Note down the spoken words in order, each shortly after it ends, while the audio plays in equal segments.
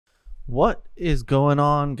What is going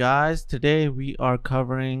on, guys? Today we are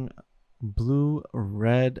covering blue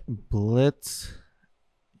red blitz.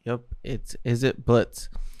 Yep, it's Izzet Blitz.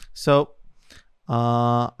 So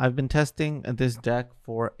I've been testing this deck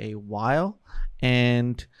for a while,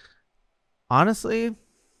 and honestly,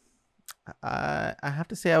 I have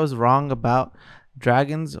to say I was wrong about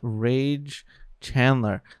Dragon's Rage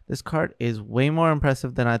Chandler. This card is way more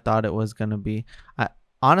impressive than I thought it was gonna be.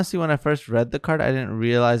 Honestly, when I first read the card, I didn't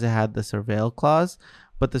realize it had the Surveil clause,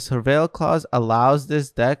 but the Surveil clause allows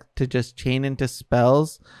this deck to just chain into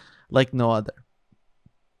spells like no other.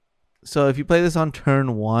 So if you play this on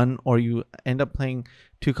turn 1 or you end up playing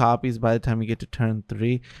 2 copies by the time you get to turn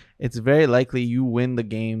 3, it's very likely you win the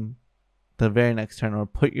game the very next turn or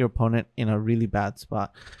put your opponent in a really bad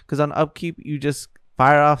spot. Because on upkeep, you just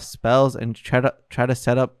fire off spells and try to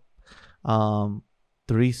set up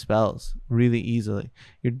 3 spells really easily.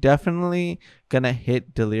 You're definitely gonna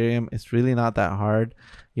hit Delirium. It's really not that hard.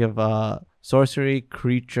 You have sorcery,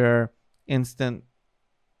 creature, instant,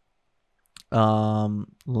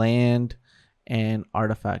 land, and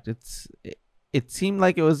artifact. It seemed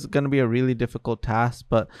like it was gonna be a really difficult task,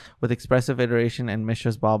 but with Expressive Iteration and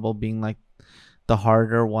Mishra's Bauble being like the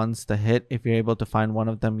harder ones to hit, if you're able to find one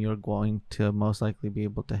of them, you're going to most likely be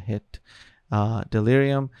able to hit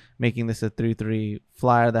Delirium, making this a 3/3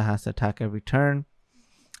 flyer that has to attack every turn.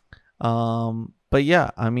 But yeah,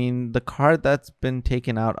 I mean, the card that's been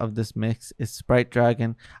taken out of this mix is Sprite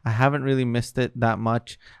Dragon. I haven't really missed it that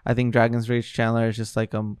much. I think Dragon's Rage Chandler is just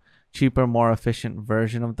like a cheaper, more efficient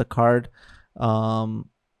version of the card.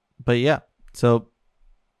 But yeah, so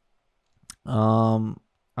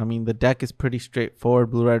I mean, the deck is pretty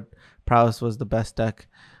straightforward. Blue-Red Prowess was the best deck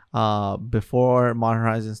before Modern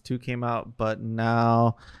Horizons 2 came out, but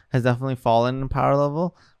now has definitely fallen in power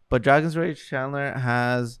level. But Dragon's Rage Chandler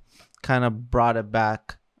has kind of brought it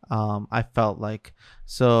back, I felt like.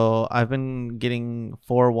 So I've been getting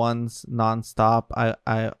 4-1s nonstop.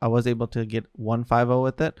 I was able to get 1-5-0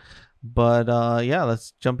 with it. But yeah,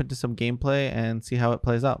 let's jump into some gameplay and see how it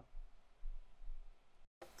plays out.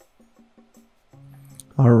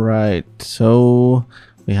 Alright, so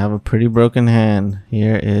we have a pretty broken hand.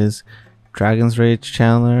 Here is Dragon's Rage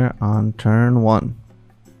Chandler on turn 1.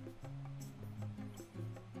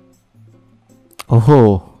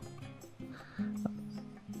 Oh,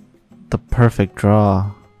 the perfect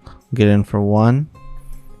draw. Get in for 1.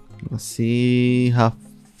 Let's see how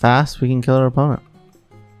fast we can kill our opponent.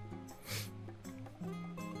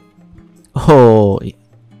 Oh,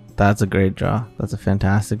 that's a great draw. That's a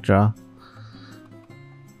fantastic draw.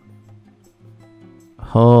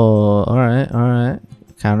 Oh, alright.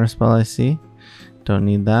 Counterspell, I see. Don't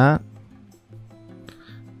need that.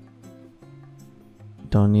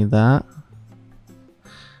 Don't need that.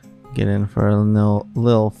 Get in for a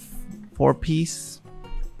little 4-piece.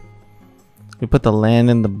 We put the land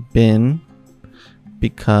in the bin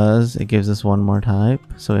because it gives us 1 more type.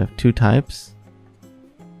 So we have 2 types.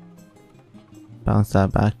 Bounce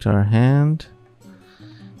that back to our hand.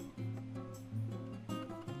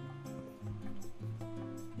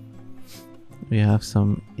 We have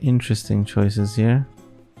some interesting choices here.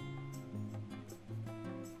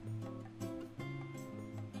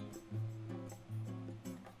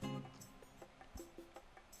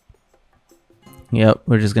 Yep,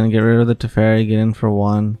 we're just gonna get rid of the Teferi, get in for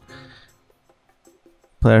 1,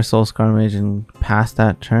 play our Soul-Scar Mage, and pass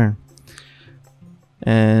that turn.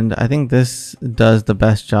 And I think this does the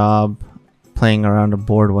best job playing around a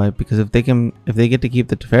board wipe, because if they get to keep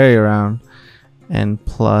the Teferi around, and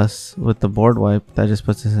plus with the board wipe, that just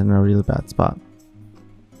puts us in a really bad spot.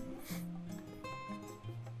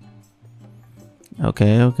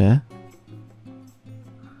 Okay.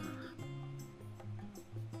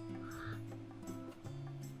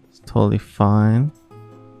 It's totally fine.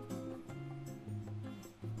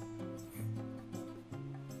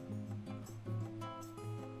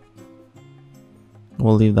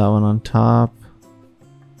 We'll leave that one on top.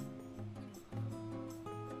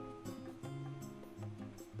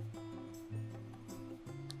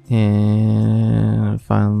 And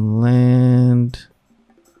find land.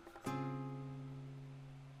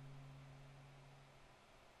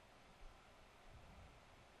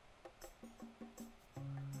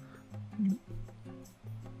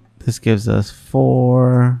 This gives us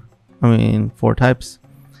 4 types.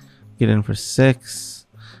 Get in for 6.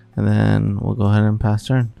 And then we'll go ahead and pass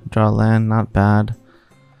turn. Draw land, not bad.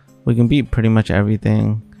 We can beat pretty much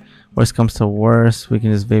everything. Worst comes to worst, we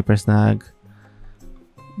can just Vapor Snag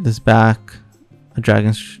this back, a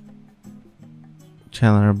Dragon's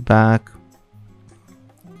Chandler back.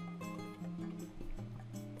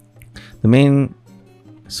 The main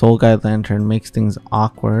Soul Guide Lantern makes things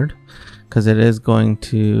awkward because it is going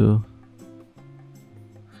to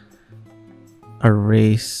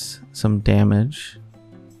erase some damage.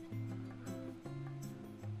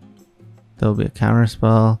 There'll be a counter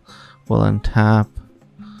spell. We'll untap.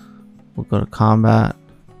 We'll go to combat.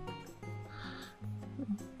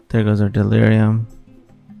 There goes our Delirium.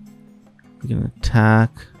 We can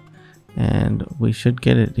attack, and we should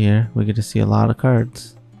get it here. We get to see a lot of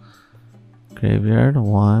cards. Graveyard,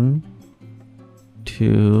 1,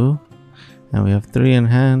 2, and we have 3 in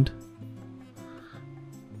hand.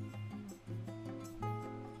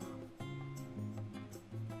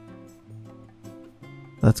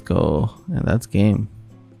 Let's go, and that's game.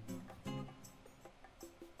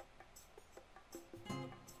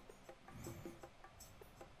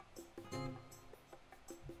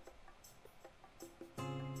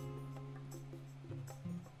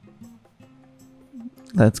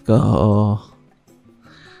 Let's go.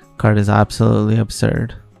 Card is absolutely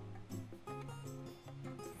absurd.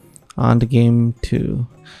 On to game 2.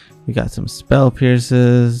 We got some spell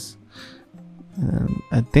pierces, and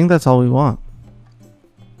I think that's all we want.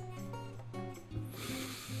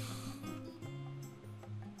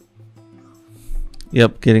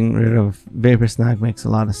 Yep, getting rid of Vapor Snag makes a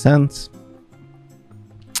lot of sense.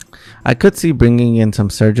 I could see bringing in some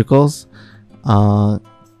surgicals,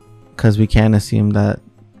 because we can assume that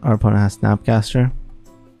our opponent has Snapcaster.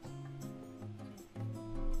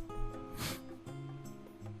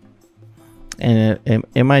 And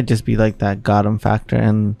it might just be like that got 'em factor,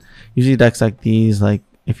 and usually decks like these, like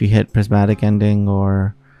if you hit Prismatic Ending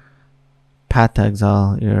or Path to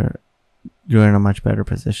Exile, you're in a much better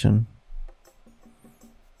position.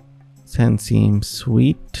 Sand seems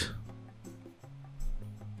sweet.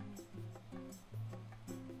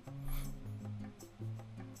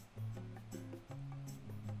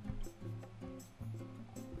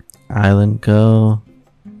 Island go.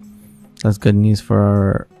 That's good news for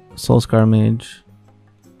our Soul-Scar Mage.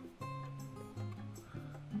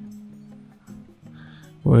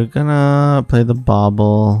 We're gonna play the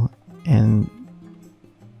Bauble and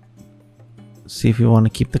see if we want to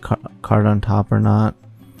keep the card on top or not.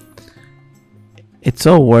 It's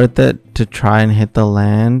so worth it to try and hit the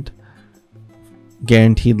land,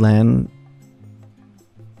 guaranteed land,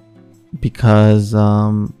 because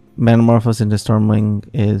Manamorphose into Stormwing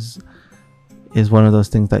is one of those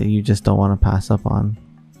things that you just don't want to pass up on.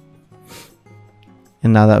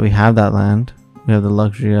 And now that we have that land, we have the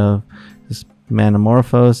luxury of just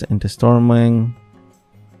Manamorphose into Stormwing,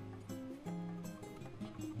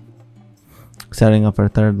 setting up our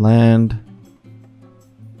third land.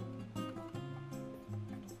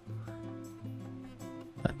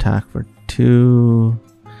 Attack for 2.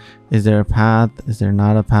 Is there a path? Is there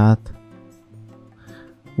not a path?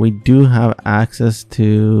 We do have access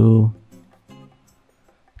to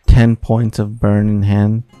 10 points of burn in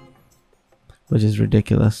hand, which is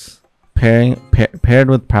ridiculous. Paired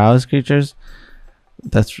with Prowess creatures,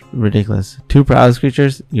 that's ridiculous. 2 Prowess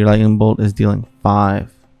creatures, your Lightning Bolt is dealing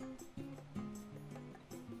 5.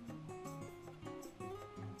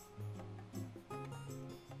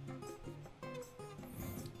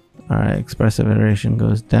 Alright, Expressive Iteration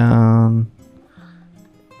goes down.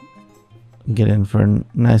 Get in for a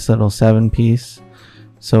nice little 7-piece.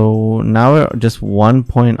 So now we're just 1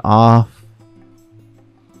 point off.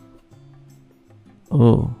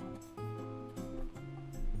 Oh.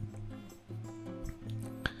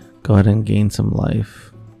 Go ahead and gain some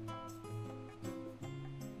life.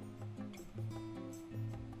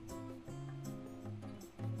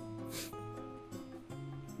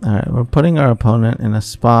 Alright, we're putting our opponent in a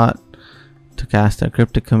spot to cast a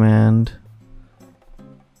Cryptic Command.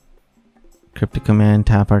 Cryptic Command,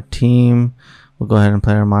 tap our team. We'll go ahead and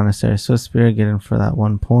play our Monastery Swiftspear, get in for that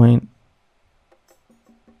 1 point.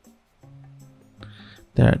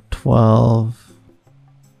 They're at 12.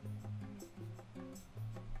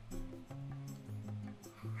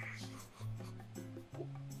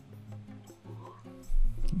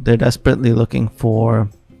 They're desperately looking for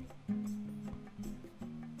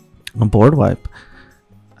a board wipe.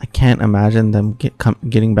 I can't imagine them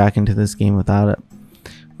getting back into this game without it.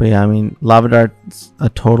 But yeah, I mean, Lava Dart's a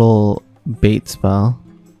total bait spell.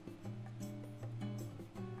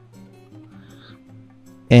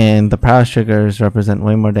 And the Prowess triggers represent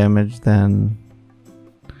way more damage than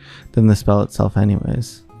the spell itself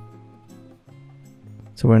anyways.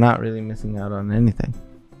 So we're not really missing out on anything.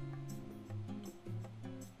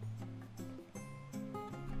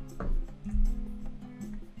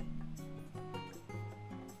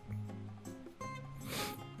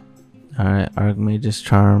 Alright, Archmage's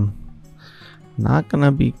Charm. Not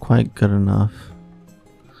gonna be quite good enough.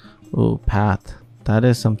 Ooh, Path. That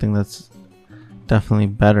is something that's definitely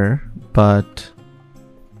better, but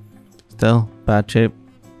still bad shape.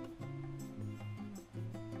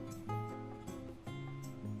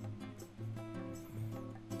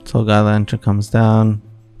 So God Lantern comes down.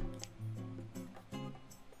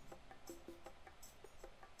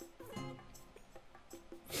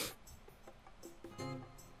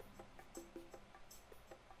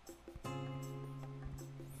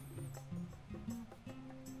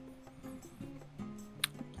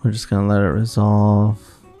 We're just gonna let it resolve.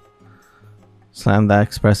 Slam that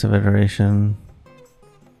Expressive Iteration.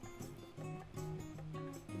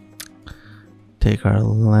 Take our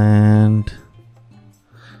land.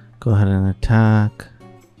 Go ahead and attack.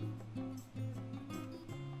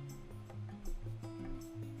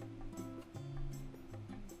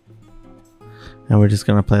 And we're just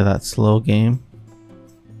gonna play that slow game.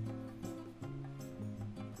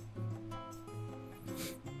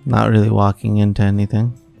 Not really walking into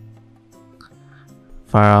anything.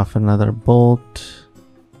 Fire off another bolt.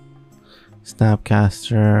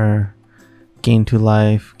 Snapcaster. Gain 2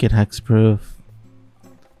 life. Get hexproof.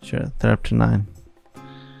 Sure, they're up to 9.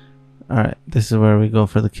 Alright, this is where we go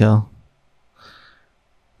for the kill.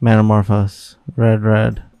 Manamorphose. Red,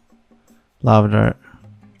 red. Lava Dart.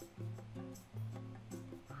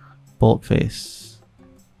 Bolt face.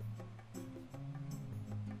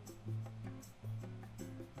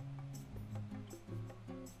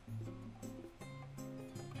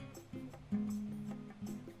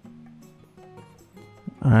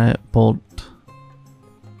 Alright, bolt.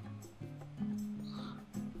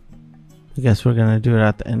 I guess we're gonna do it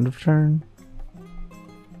at the end of turn.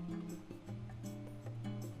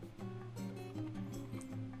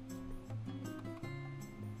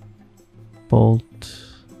 Bolt.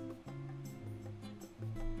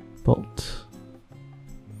 Bolt.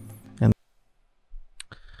 And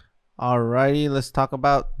alrighty, let's talk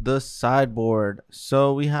about the sideboard.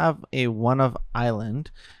 So we have a 1 of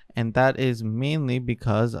Island, and that is mainly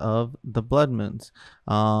because of the Blood Moons.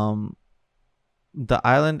 The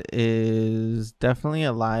island is definitely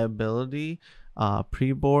a liability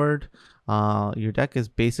pre-board. Your deck is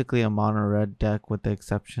basically a mono red deck with the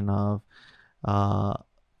exception of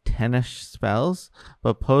 10ish spells,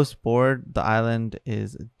 but post board the island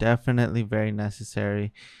is definitely very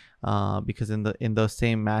necessary because in those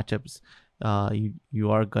same matchups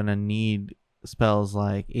you are gonna need spells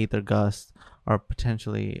like Aether Gust or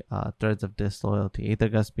potentially Threads of Disloyalty. Aether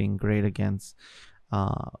Gust being great against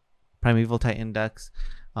Primeval Titan decks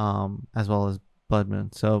as well as Blood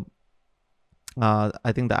Moon. So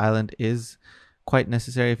I think the island is quite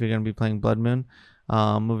necessary if you're going to be playing Blood Moon.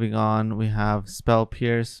 Moving on, we have Spell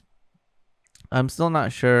Pierce. I'm still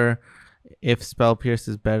not sure if Spell Pierce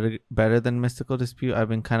is better than Mystical Dispute. I've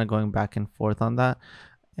been kind of going back and forth on that.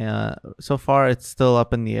 So far, it's still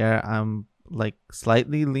up in the air. I'm like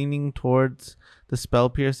slightly leaning towards the Spell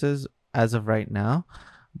Pierces as of right now,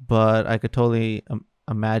 but I could totally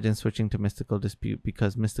imagine switching to Mystical Dispute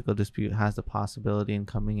because Mystical Dispute has the possibility in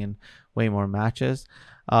coming in way more matches.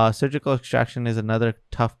 Surgical Extraction is another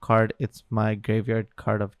tough card. It's my graveyard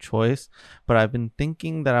card of choice, but I've been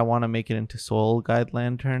thinking that I want to make it into Soul Guide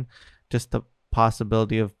Lantern. Just the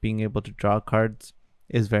possibility of being able to draw cards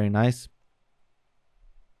is very nice.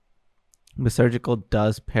 The Surgical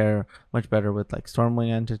does pair much better with like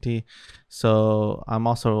Stormwing Entity, so I'm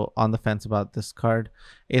also on the fence about this card.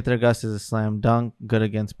 Aether Gust is a slam dunk, good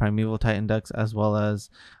against Primeval Titan decks as well as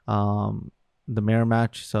the mirror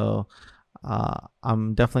match, so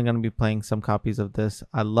I'm definitely going to be playing some copies of this.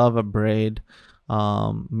 I love Abrade.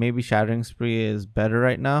 Maybe Shattering Spree is better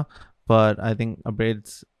right now, but I think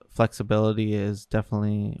Abrade's flexibility is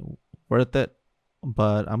definitely worth it.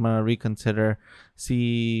 But I'm going to reconsider,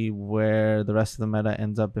 see where the rest of the meta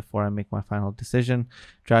ends up before I make my final decision.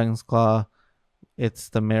 Dragon's Claw, it's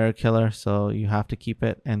the mirror killer, so you have to keep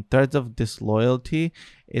it. And Threads of Disloyalty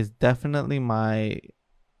is definitely my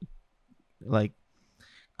like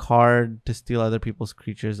card to steal other people's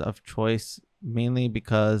creatures of choice, mainly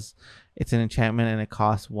because it's an enchantment and it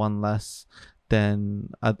costs 1 less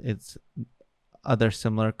than its other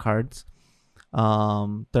similar cards.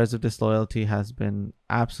 Threads of Disloyalty has been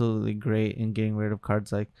absolutely great in getting rid of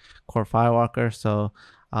cards like Core Firewalker, so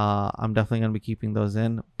I'm definitely going to be keeping those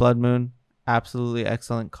in. Blood Moon, absolutely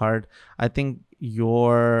excellent card. I think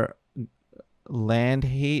your land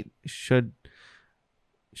hate should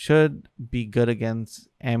be good against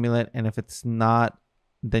Amulet, and if it's not,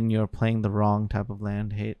 then you're playing the wrong type of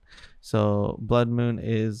land hate. So Blood Moon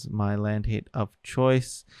is my land hate of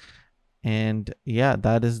choice. And yeah,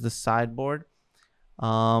 that is the sideboard.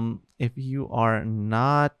 If you are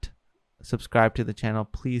not subscribe to the channel,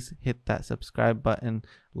 please hit that subscribe button,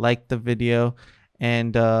 like the video,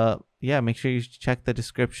 and yeah, make sure you check the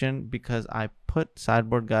description because I put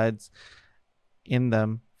sideboard guides in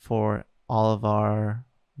them for all of our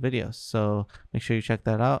videos. So make sure you check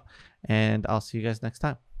that out, and I'll see you guys next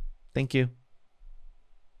time. Thank you.